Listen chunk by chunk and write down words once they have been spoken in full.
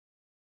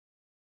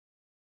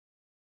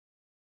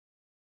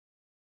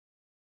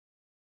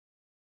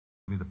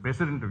the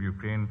President of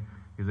Ukraine,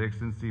 His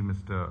Excellency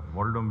Mr.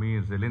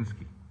 Volodymyr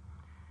Zelenskyy.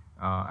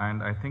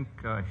 And I think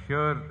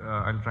here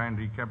I'll try and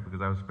recap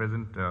because I was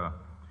present.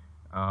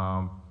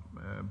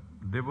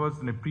 There was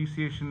an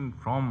appreciation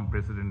from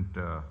President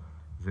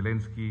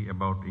Zelenskyy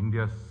about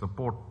India's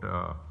support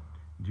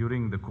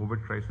during the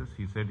COVID crisis.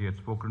 He said he had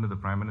spoken to the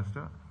Prime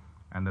Minister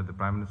and that the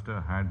Prime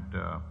Minister had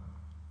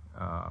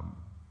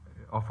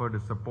offered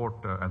his support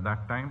at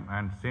that time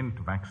and sent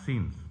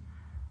vaccines,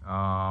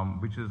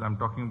 which is, I'm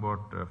talking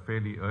about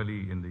fairly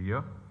early in the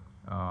year,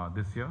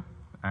 this year.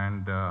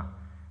 And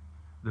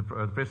the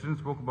President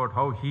spoke about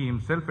how he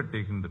himself had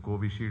taken the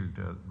Covishield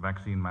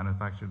vaccine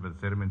manufactured by the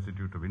Serum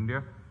Institute of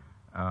India,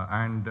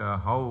 and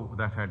how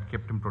that had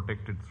kept him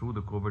protected through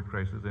the COVID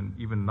crisis, and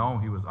even now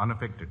he was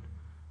unaffected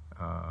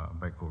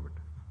by COVID.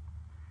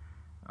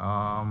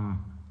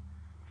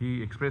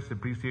 He expressed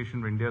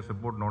appreciation for India's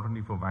support not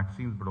only for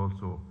vaccines but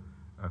also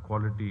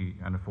quality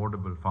and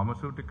affordable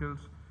pharmaceuticals.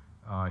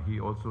 He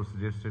also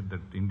suggested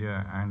that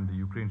India and the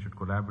Ukraine should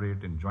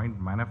collaborate in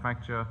joint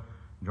manufacture,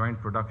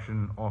 joint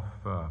production of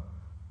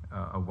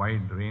a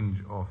wide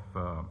range of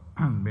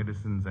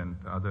medicines and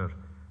other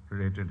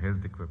related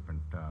health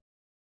equipment.